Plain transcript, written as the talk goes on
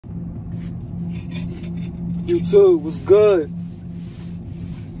YouTube was good.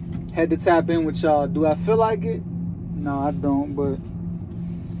 Had to tap in with y'all. Do I feel like it? No, I don't, but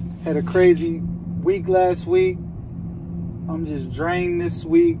had a crazy week last week. I'm just drained this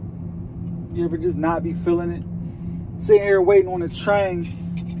week. You ever just not be feeling it? Sitting here waiting on the train.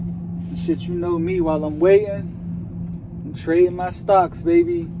 And shit, you know me, while I'm waiting, I'm trading my stocks,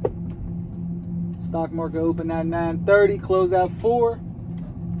 baby. Stock market open at 9:30, close at 4.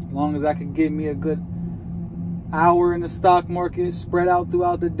 As long as I can get me a good hour in the stock market spread out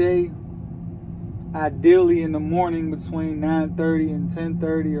throughout the day. Ideally in the morning between 9:30 and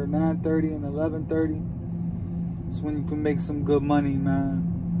 10:30 or 9:30 and 11:30. That's when you can make some good money,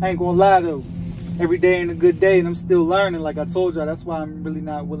 man. I ain't gonna lie though. Every day ain't a good day and I'm still learning. Like I told y'all, that's why I'm really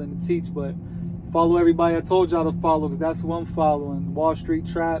not willing to teach. But follow everybody I told y'all to follow, because that's who I'm following. Wall Street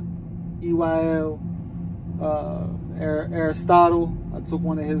Trap, EYL, Aristotle. I took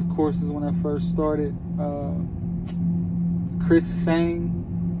one of his courses when I first started. Chris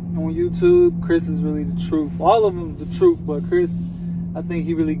Sang on YouTube. Chris is really the truth. All of them the truth, but Chris, I think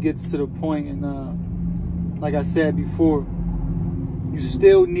he really gets to the point. And like I said before, you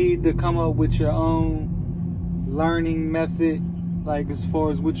still need to come up with your own learning method, like as far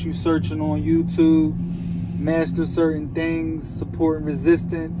as what you searching on YouTube, master certain things, support and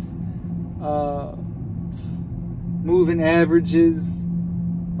resistance, moving averages,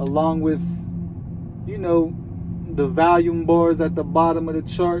 along with, you know, the volume bars at the bottom of the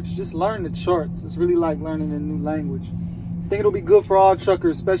charts. Just learn the charts. It's really like learning a new language. I think it'll be good for all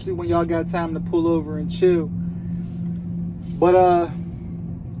truckers, especially when y'all got time to pull over and chill. But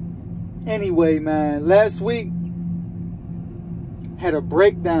anyway, man, last week had a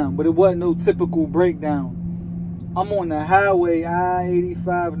breakdown, but it wasn't no typical breakdown. I'm on the highway,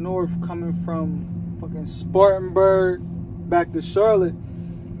 I-85 North, coming from fucking Spartanburg back to Charlotte.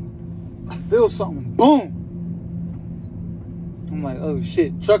 I feel something, boom. I'm like, oh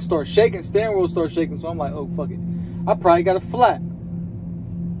shit. Truck starts shaking, steering wheel starts shaking, so I'm like, oh fuck it. I probably got a flat.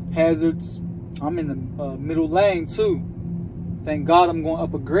 Hazards. I'm in the middle lane too. Thank God I'm going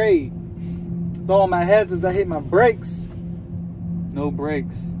up a grade. Throwing my hazards, I hit my brakes. No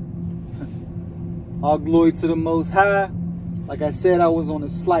brakes. All glory to the Most High. Like I said, I was on a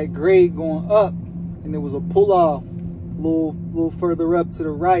slight grade going up, and there was a pull off a little further up to the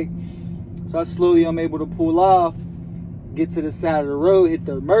right. So I'm able to pull off, get to the side of the road, hit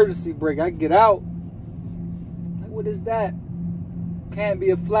the emergency brake. I get out. Like, what is that? Can't be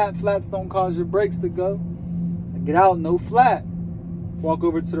a flat. Flats don't cause your brakes to go. I get out, no flat. Walk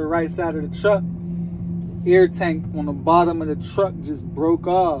over to the right side of the truck. Air tank on the bottom of the truck just broke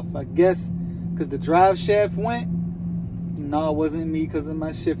off. I guess because the drive shaft went. No, it wasn't me because of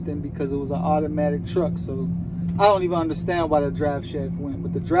my shifting, because it was an automatic truck. So I don't even understand why the drive shaft went.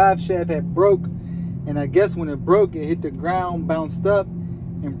 But the drive shaft had broke. And I guess when it broke, it hit the ground, bounced up,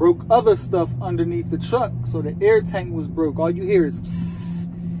 and broke other stuff underneath the truck. So the air tank was broke. All you hear is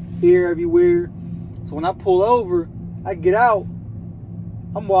psst, air everywhere. So when I pull over, I get out.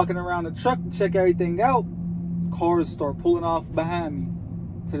 I'm walking around the truck to check everything out. Cars start pulling off behind me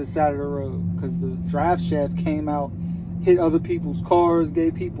to the side of the road because the drive shaft came out, hit other people's cars,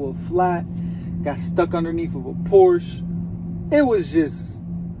 gave people a flat, got stuck underneath of a Porsche.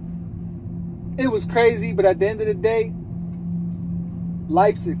 It was crazy, but at the end of the day,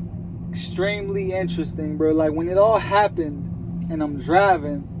 life's extremely interesting, bro. Like, when it all happened and I'm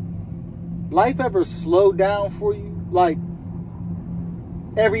driving, life ever slowed down for you? Like,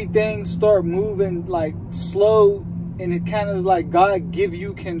 everything start moving like slow, and it kind of is like God give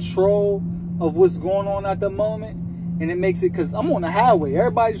you control of what's going on at the moment. And it makes it, because I'm on the highway,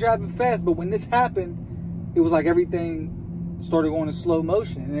 everybody's driving fast, but when this happened, it was like everything started going in slow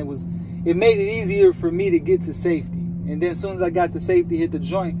motion, and it made it easier for me to get to safety. And then as soon as I got to safety, hit the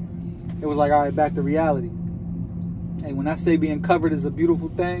joint, it was like, all right, back to reality. Hey, when I say being covered is a beautiful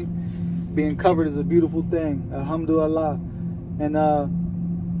thing, being covered is a beautiful thing. Alhamdulillah. And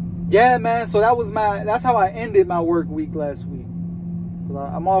yeah, man, so that's how I ended my work week last week.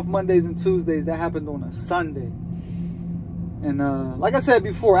 I'm off Mondays and Tuesdays. That happened on a Sunday. And like I said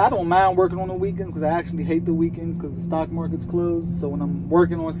before, I don't mind working on the weekends because I actually hate the weekends because the stock market's closed. So when I'm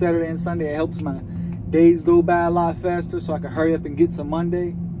working on Saturday and Sunday, it helps my days go by a lot faster so I can hurry up and get to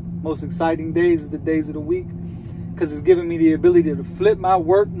Monday. Most exciting days is the days of the week because it's giving me the ability to flip my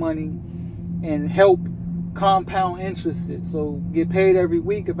work money and help compound interest it. So get paid every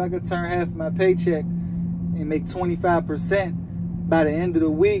week. If I could turn half my paycheck and make 25% by the end of the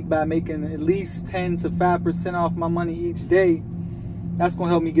week by making at least 10 to 5% off my money each day, that's going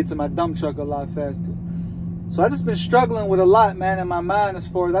to help me get to my dump truck a lot faster. So I just been struggling with a lot, man, in my mind, as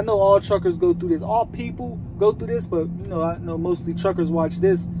far as I know all truckers go through this. All people go through this, but you know, I know mostly truckers watch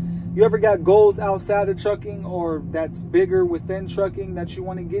this. You ever got goals outside of trucking or that's bigger within trucking that you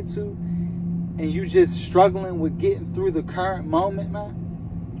want to get to, and you just struggling with getting through the current moment,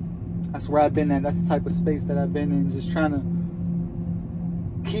 man? That's where I've been at. That's the type of space that I've been in, just trying to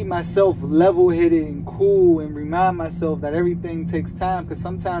keep myself level-headed and cool and remind myself that everything takes time, because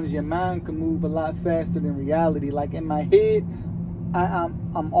sometimes your mind can move a lot faster than reality. Like in my head,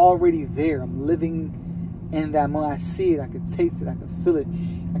 I'm already there. I'm living in that moment. I see it. I can taste it. I can feel it.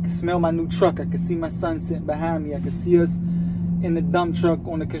 I can smell my new truck. I can see my son sitting behind me. I can see us in the dump truck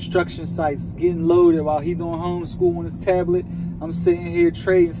on the construction sites getting loaded while he doing homeschool on his tablet. I'm sitting here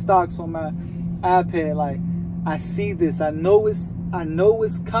trading stocks on my iPad. Like, I see this. I know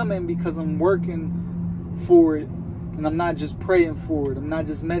it's coming because I'm working for it, and I'm not just praying for it. I'm not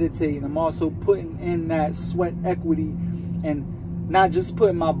just meditating. I'm also putting in that sweat equity, and not just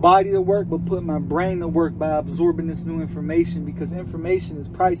putting my body to work, but putting my brain to work by absorbing this new information, because information is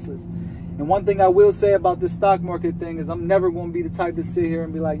priceless. And one thing I will say about this stock market thing is I'm never going to be the type to sit here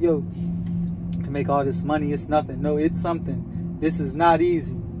and be like, yo, I can make all this money. It's nothing. No, it's something. This is not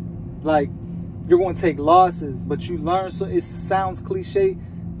easy. Like, you're going to take losses, but you learn. So it sounds cliche.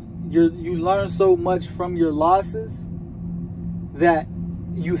 You learn so much from your losses that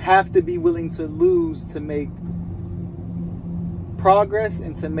you have to be willing to lose to make progress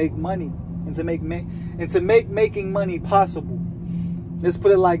and to make money and to make making money possible. Let's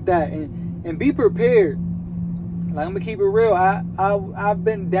put it like that, and be prepared. Like, I'm gonna keep it real. I've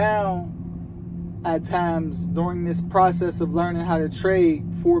been down at times during this process of learning how to trade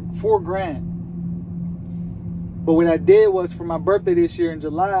for $4,000. But what I did was, for my birthday this year in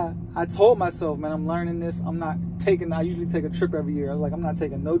July, I told myself, man, I'm learning this. I usually take a trip every year. I was like, I'm not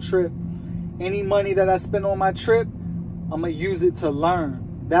taking no trip. Any money that I spend on my trip, I'm going to use it to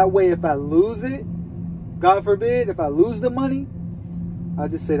learn. That way, if I lose it, God forbid, if I lose the money, I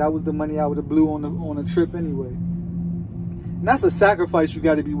just say that was the money I would have blew on a trip anyway. And that's a sacrifice you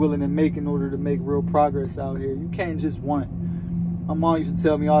got to be willing to make in order to make real progress out here. You can't just want. My mom used to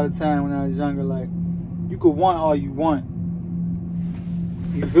tell me all the time when I was younger, like, you could want all you want.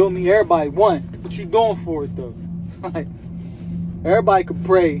 You feel me? Everybody want. What you doing for it, though? Like, everybody could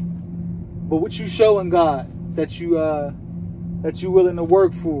pray, but what you showing God that you willing to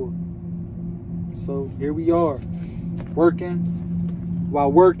work for? So here we are, working while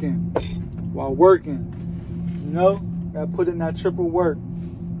working. You know, gotta put in that triple work.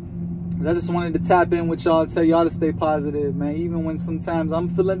 And I just wanted to tap in with y'all, tell y'all to stay positive, man. Even when sometimes I'm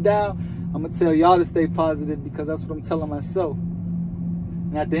feeling down, I'm gonna tell y'all to stay positive, because that's what I'm telling myself.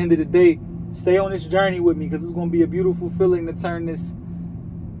 And at the end of the day, stay on this journey with me, because it's gonna be a beautiful feeling to turn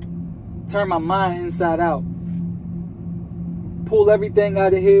my mind inside out. Pull everything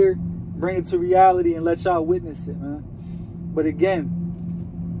out of here, bring it to reality, and let y'all witness it, man. But again,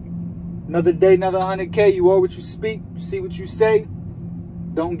 another day, another 100K. You are what you speak. You see what you say.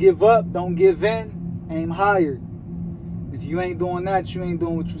 Don't give up. Don't give in. Aim higher. If you ain't doing that, you ain't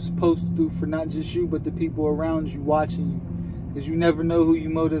doing what you're supposed to do for not just you, but the people around you watching you. Because you never know who you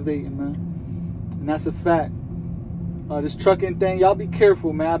motivating, man. And that's a fact. This trucking thing, y'all be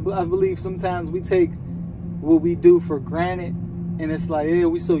careful, man. I believe sometimes we take what we do for granted. And it's like, yeah,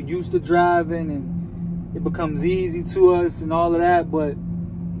 we so used to driving and it becomes easy to us and all of that. But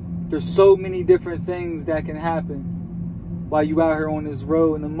there's so many different things that can happen while you out here on this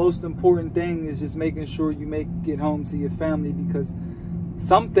road. And the most important thing is just making sure you make it home to your family, because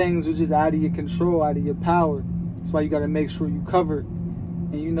some things are just out of your control, out of your power. That's why you got to make sure you covered.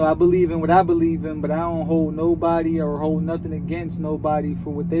 And you know, I believe in what I believe in, but I don't hold nobody or hold nothing against nobody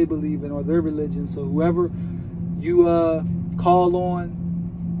for what they believe in or their religion. So whoever you call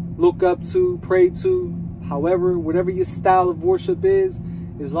on, look up to, pray to, however, whatever your style of worship is,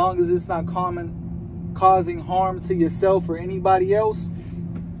 as long as it's not causing harm to yourself or anybody else,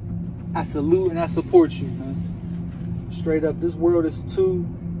 I salute and I support you, man. Straight up, this world is too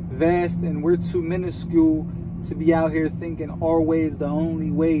vast and we're too minuscule to be out here thinking our way is the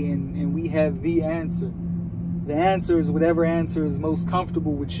only way, and we have the answer. The answer is whatever answer is most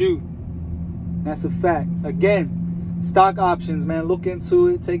comfortable with you. And that's a fact. Again, stock options, man, look into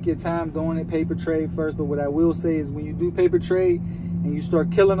it. Take your time doing it. Paper trade first. But what I will say is, when you do paper trade and you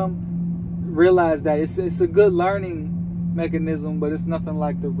start killing them, realize that it's a good learning mechanism, but it's nothing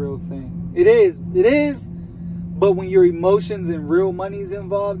like the real thing. It is, but when your emotions and real money's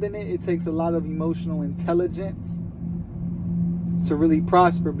involved in it, it takes a lot of emotional intelligence to really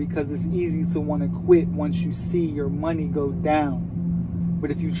prosper, because it's easy to want to quit once you see your money go down. But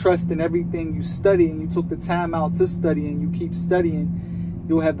if you trust in everything you study and you took the time out to study and you keep studying,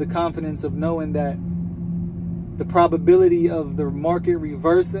 you'll have the confidence of knowing that the probability of the market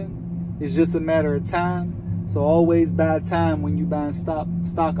reversing is just a matter of time. So always buy time when you buying stock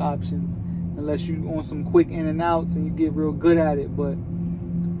options, unless you on some quick in and outs and you get real good at it. But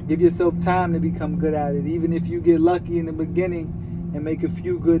give yourself time to become good at it. Even if you get lucky in the beginning and make a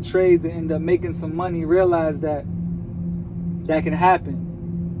few good trades and end up making some money, realize that that can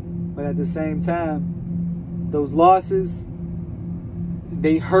happen. But at the same time, those losses,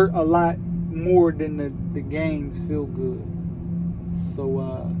 they hurt a lot more than the gains feel good.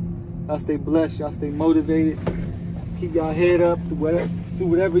 So y'all stay blessed, y'all stay motivated, keep y'all head up through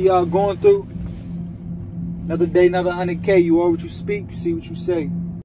whatever y'all going through. Another day, another 100K. You are what you speak, you see what you say.